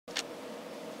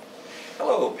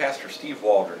Hello, Pastor Steve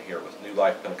Waldron here with New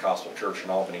Life Pentecostal Church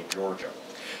in Albany, Georgia.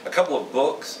 A couple of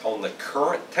books on the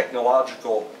current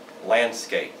technological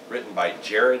landscape written by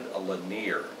Jaron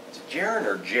Lanier. Is it Jaron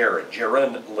or Jared?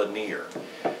 Jaron Lanier.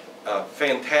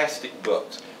 Fantastic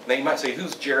books. Now you might say,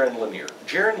 who's Jaron Lanier?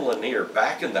 Jaron Lanier,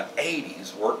 back in the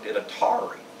 80s, worked at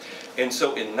Atari. And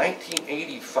so in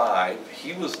 1985,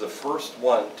 he was the first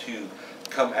one to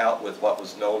come out with what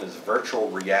was known as virtual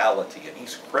reality. And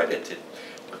he's credited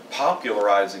with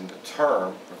popularizing the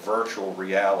term virtual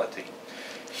reality.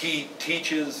 He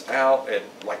teaches out at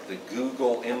like the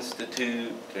Google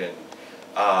Institute,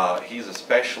 and he's a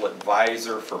special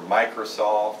advisor for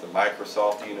Microsoft, the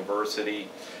Microsoft University.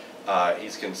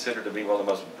 He's considered to be one of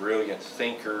the most brilliant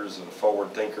thinkers and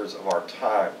forward thinkers of our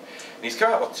time. And he's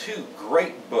come out with two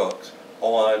great books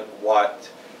on what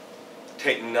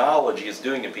technology is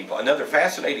doing to people. Another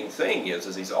fascinating thing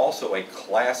is he's also a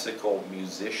classical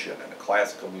musician and a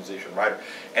classical musician writer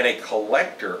and a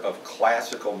collector of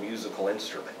classical musical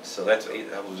instruments. So that's,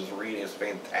 I was just reading, it's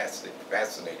fantastic,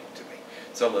 fascinating to me,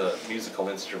 some of the musical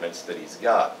instruments that he's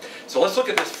got. So let's look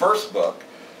at this first book.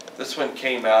 This one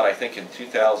came out, I think, in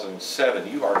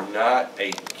 2007. You are not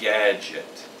a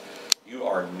gadget. You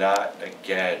are not a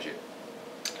gadget.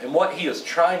 And what he is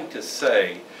trying to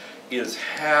say is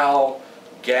how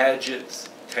gadgets,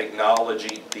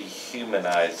 technology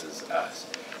dehumanizes us.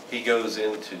 He goes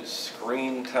into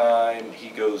screen time. He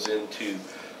goes into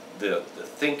the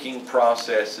thinking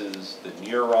processes, the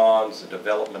neurons, the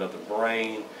development of the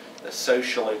brain, the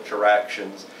social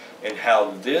interactions, and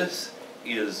how this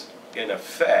is, in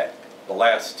effect, the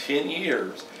last 10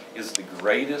 years is the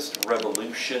greatest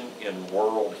revolution in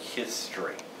world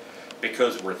history,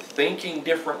 because we're thinking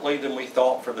differently than we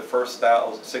thought for the first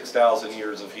 6,000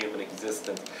 years of human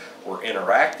existence. We're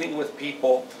interacting with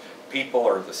people. People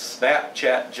are the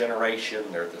Snapchat generation,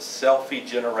 they're the selfie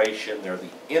generation, they're the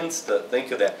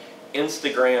think of that,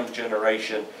 Instagram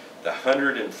generation, the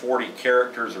 140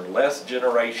 characters or less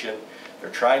generation. They're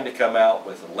trying to come out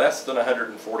with less than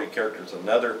 140 characters,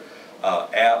 another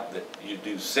app that you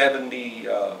do 70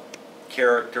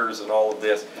 characters and all of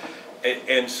this.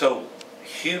 And so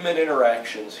human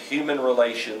interactions, human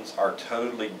relations are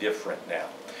totally different now.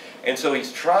 And so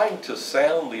he's trying to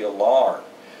sound the alarm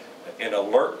and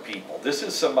alert people. This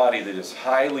is somebody that is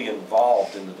highly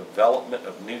involved in the development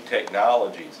of new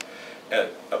technologies.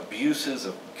 Abuses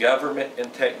of government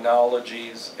and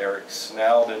technologies. Eric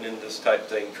Snowden in this type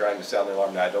thing, trying to sound the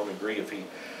alarm. Now, I don't agree if he,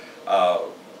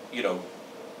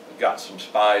 got some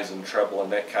spies in trouble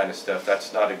and that kind of stuff.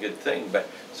 That's not a good thing. But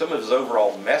some of his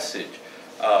overall message,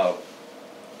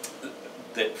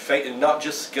 that not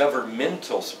just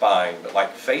governmental spying, but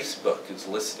like Facebook is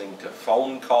listening to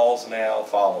phone calls now,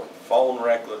 following phone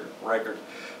records,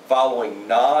 following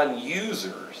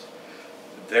non-users,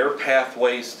 their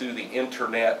pathways through the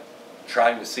internet,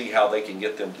 trying to see how they can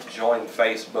get them to join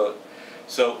Facebook.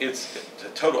 So it's a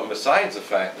total, besides the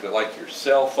fact that like your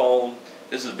cell phone,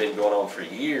 this has been going on for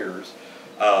years.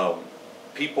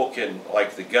 People can,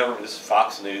 like the government, this is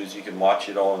Fox News, you can watch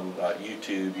it on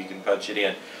YouTube, you can punch it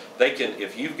in. They can,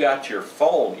 if you've got your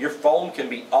phone can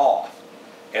be off,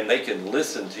 and they can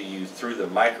listen to you through the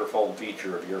microphone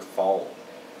feature of your phone.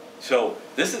 So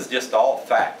this is just all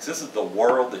facts. This is the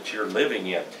world that you're living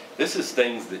in. This is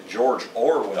things that George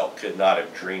Orwell could not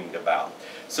have dreamed about.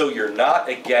 So you're not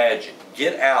a gadget.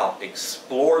 Get out,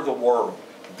 explore the world,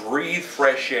 breathe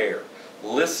fresh air,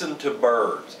 listen to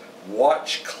birds,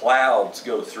 watch clouds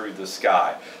go through the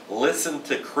sky, listen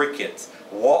to crickets,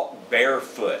 walk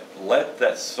barefoot, let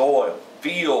the soil,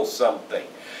 feel something.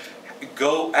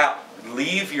 Go out,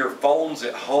 leave your phones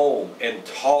at home and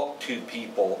talk to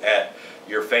people at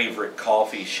your favorite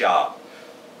coffee shop.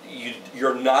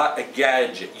 You're not a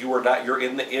gadget. You are not. You're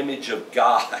in the image of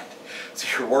God.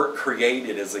 So you weren't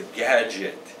created as a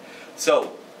gadget.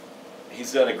 So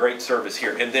he's done a great service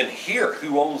here. And then here,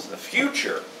 Who Owns the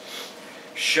Future,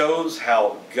 shows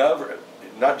how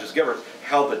not just government,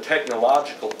 how the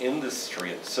technological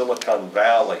industry in Silicon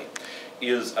Valley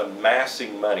is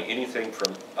amassing money. Anything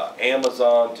from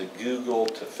Amazon to Google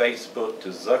to Facebook to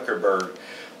Zuckerberg.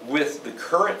 With the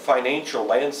current financial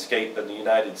landscape in the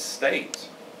United States,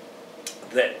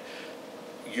 that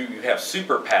you have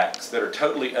super PACs that are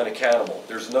totally unaccountable.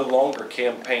 There's no longer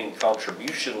campaign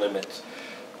contribution limits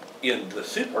in the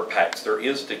super PACs. There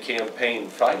is to campaign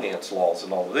finance laws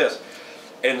and all of this.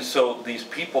 And so these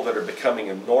people that are becoming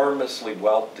enormously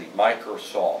wealthy,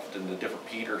 Microsoft and the different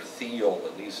Peter Thiel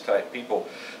and these type people,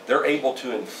 they're able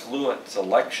to influence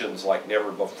elections like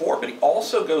never before. But he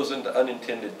also goes into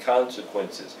unintended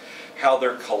consequences, how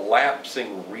they're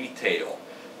collapsing retail,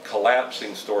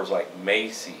 collapsing stores like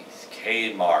Macy's,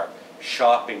 Kmart,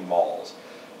 shopping malls.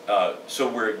 So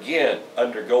we're again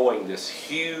undergoing this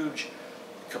huge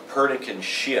Copernican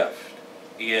shift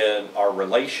in our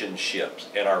relationships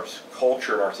and our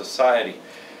culture and our society.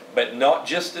 But not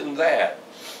just in that,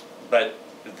 but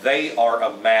they are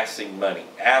amassing money.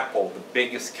 Apple, the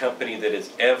biggest company that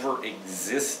has ever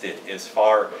existed as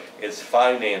far as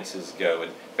finances go.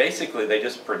 And basically they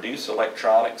just produce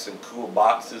electronics and cool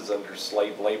boxes under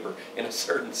slave labor in a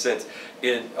certain sense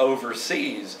in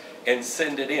overseas and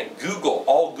send it in. Google,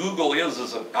 all Google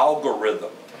is an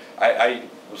algorithm. I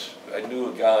knew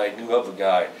of a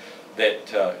guy that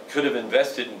could have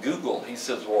invested in Google. He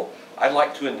says, well, I'd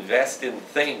like to invest in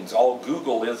things. All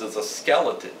Google is a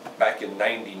skeleton back in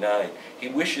 '99. He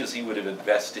wishes he would have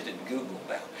invested in Google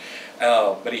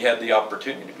now. But he had the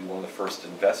opportunity to be one of the first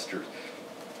investors.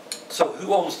 So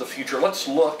who owns the future? Let's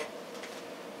look.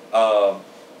 The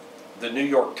New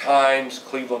York Times,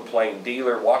 Cleveland Plain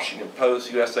Dealer, Washington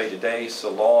Post, USA Today,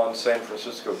 Salon, San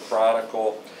Francisco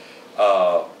Chronicle,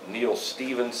 Neil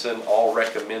Stevenson all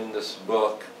recommend this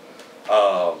book.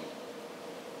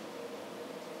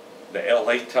 The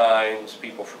LA Times,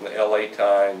 people from the LA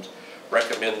Times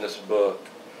recommend this book.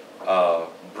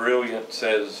 Brilliant,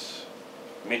 says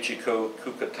Michiko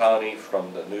Kukutani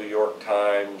from the New York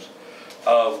Times.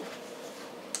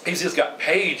 He's just got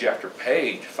page after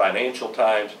page. Financial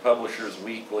Times, Publishers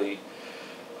Weekly,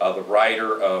 the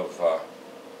writer of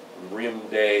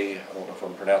Rimday, I don't know if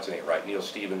I'm pronouncing it right, Neil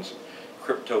Stevenson,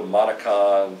 Crypto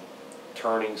Monicon,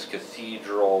 Turnings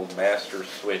Cathedral, Master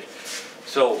Switch.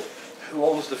 So, who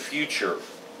owns the future?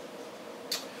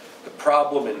 The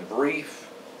problem in brief,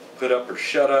 put up or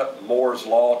shut up. Moore's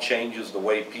Law changes the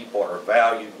way people are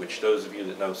valued, which those of you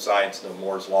that know science know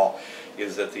Moore's Law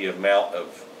is that the amount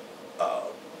of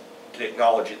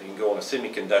technology that can go on a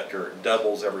semiconductor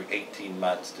doubles every 18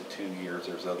 months to 2 years.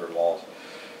 There's other laws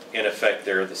in effect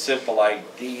there. The simple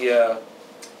idea,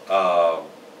 how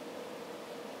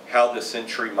the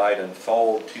century might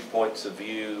unfold, 2 points of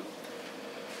view,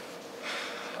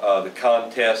 the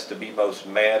contest to be most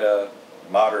meta,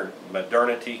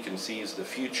 modernity conceives the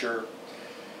future,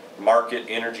 market,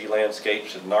 energy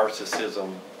landscapes, and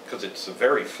narcissism, because it's a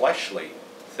very fleshly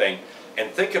thing. And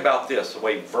think about this, the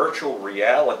way virtual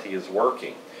reality is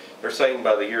working. They're saying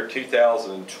by the year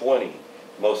 2020,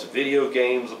 most video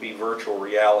games will be virtual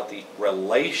reality.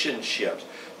 Relationships,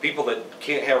 people that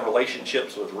can't have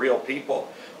relationships with real people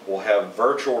will have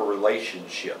virtual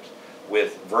relationships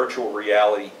with virtual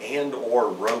reality and or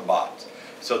robots.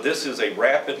 So this is a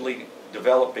rapidly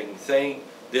developing thing.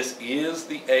 This is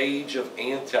the age of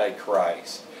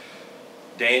Antichrist.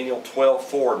 Daniel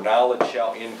 12:4, knowledge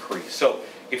shall increase. So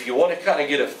if you want to kind of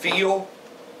get a feel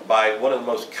by one of the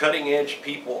most cutting edge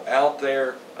people out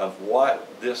there of what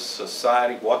this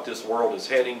society, what this world is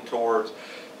heading towards,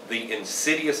 the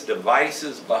insidious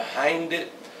devices behind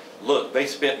it, look, they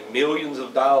spent millions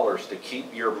of dollars to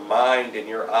keep your mind and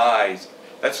your eyes.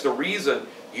 That's the reason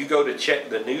you go to check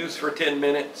the news for 10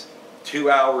 minutes,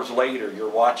 2 hours later you're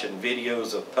watching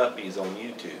videos of puppies on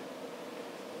YouTube.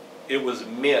 It was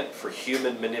meant for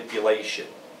human manipulation.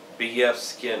 B.F.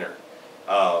 Skinner,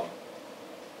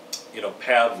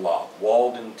 Pavlov,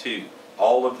 Waldron 2,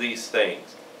 all of these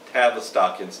things,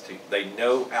 Tavistock Institute, they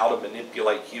know how to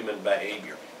manipulate human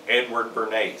behavior. Edward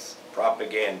Bernays,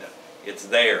 propaganda, it's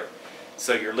there.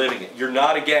 So you're living it. You're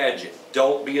not a gadget.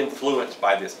 Don't be influenced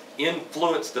by this.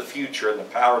 Influence the future and the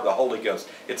power of the Holy Ghost.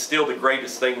 It's still the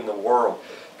greatest thing in the world.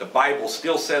 The Bible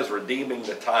still says redeeming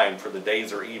the time, for the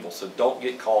days are evil. So don't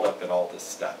get caught up in all this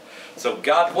stuff. So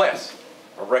God bless.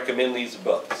 I recommend these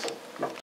books.